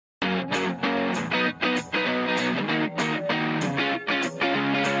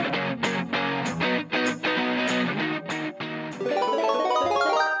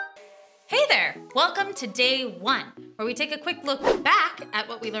welcome to day one, where we take a quick look back at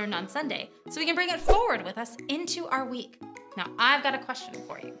what we learned on Sunday so we can bring it forward with us into our week. Now, I've got a question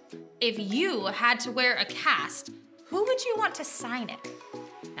for you. If you had to wear a cast, who would you want to sign it?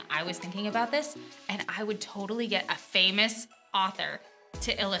 Now, I was thinking about this, and I would totally get a famous author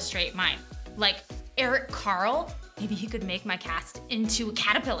to illustrate mine. Like Eric Carle, maybe he could make my cast into a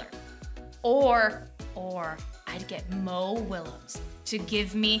caterpillar. Or I'd get Mo Willems to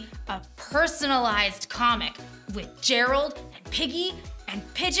give me a personalized comic with Gerald and Piggy and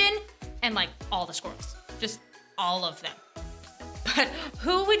Pigeon and like all the squirrels, just all of them. But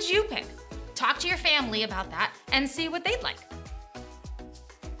who would you pick? Talk to your family about that and see what they'd like.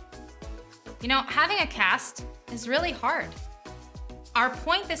 You know, having a cast is really hard. Our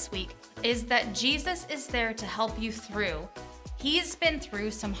point this week is that Jesus is there to help you through. He's been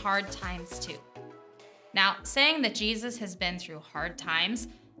through some hard times too. Now, saying that Jesus has been through hard times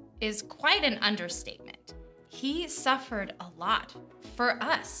is quite an understatement. He suffered a lot for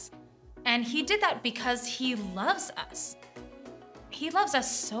us, and he did that because he loves us. He loves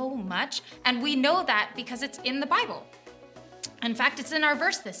us so much, and we know that because it's in the Bible. In fact, it's in our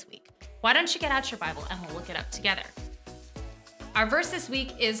verse this week. Why don't you get out your Bible and we'll look it up together. Our verse this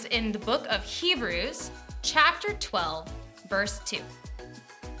week is in the book of Hebrews, chapter 12, verse 2.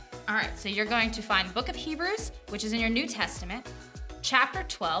 All right, so you're going to find the book of Hebrews, which is in your New Testament, chapter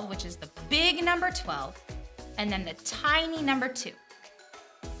 12, which is the big number 12, and then the tiny number 2.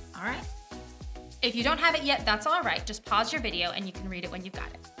 All right? If you don't have it yet, that's all right. Just pause your video and you can read it when you've got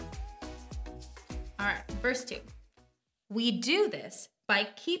it. All right, verse 2. We do this by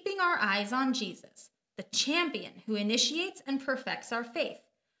keeping our eyes on Jesus, the champion who initiates and perfects our faith.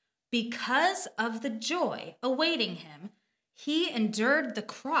 Because of the joy awaiting him, he endured the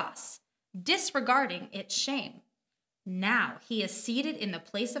cross, disregarding its shame. Now he is seated in the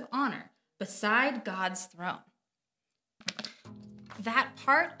place of honor beside God's throne. That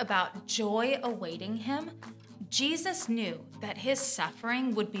part about joy awaiting him, Jesus knew that his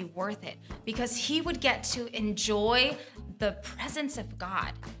suffering would be worth it because he would get to enjoy the presence of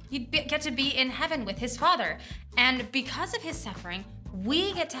God. He'd get to be in heaven with his Father. And because of his suffering,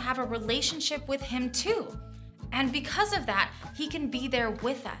 we get to have a relationship with him too. And because of that, he can be there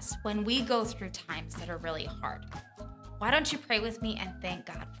with us when we go through times that are really hard. Why don't you pray with me and thank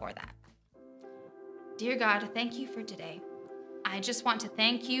God for that? Dear God, thank you for today. I just want to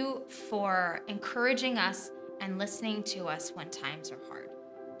thank you for encouraging us and listening to us when times are hard.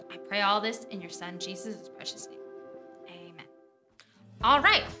 I pray all this in your Son, Jesus' precious name. Amen. All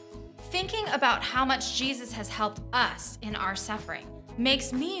right, thinking about how much Jesus has helped us in our suffering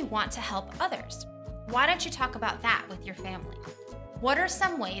makes me want to help others. Why don't you talk about that with your family? What are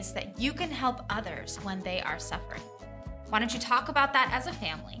some ways that you can help others when they are suffering? Why don't you talk about that as a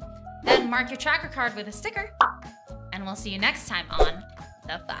family? Then mark your tracker card with a sticker, and we'll see you next time on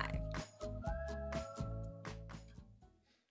The Five.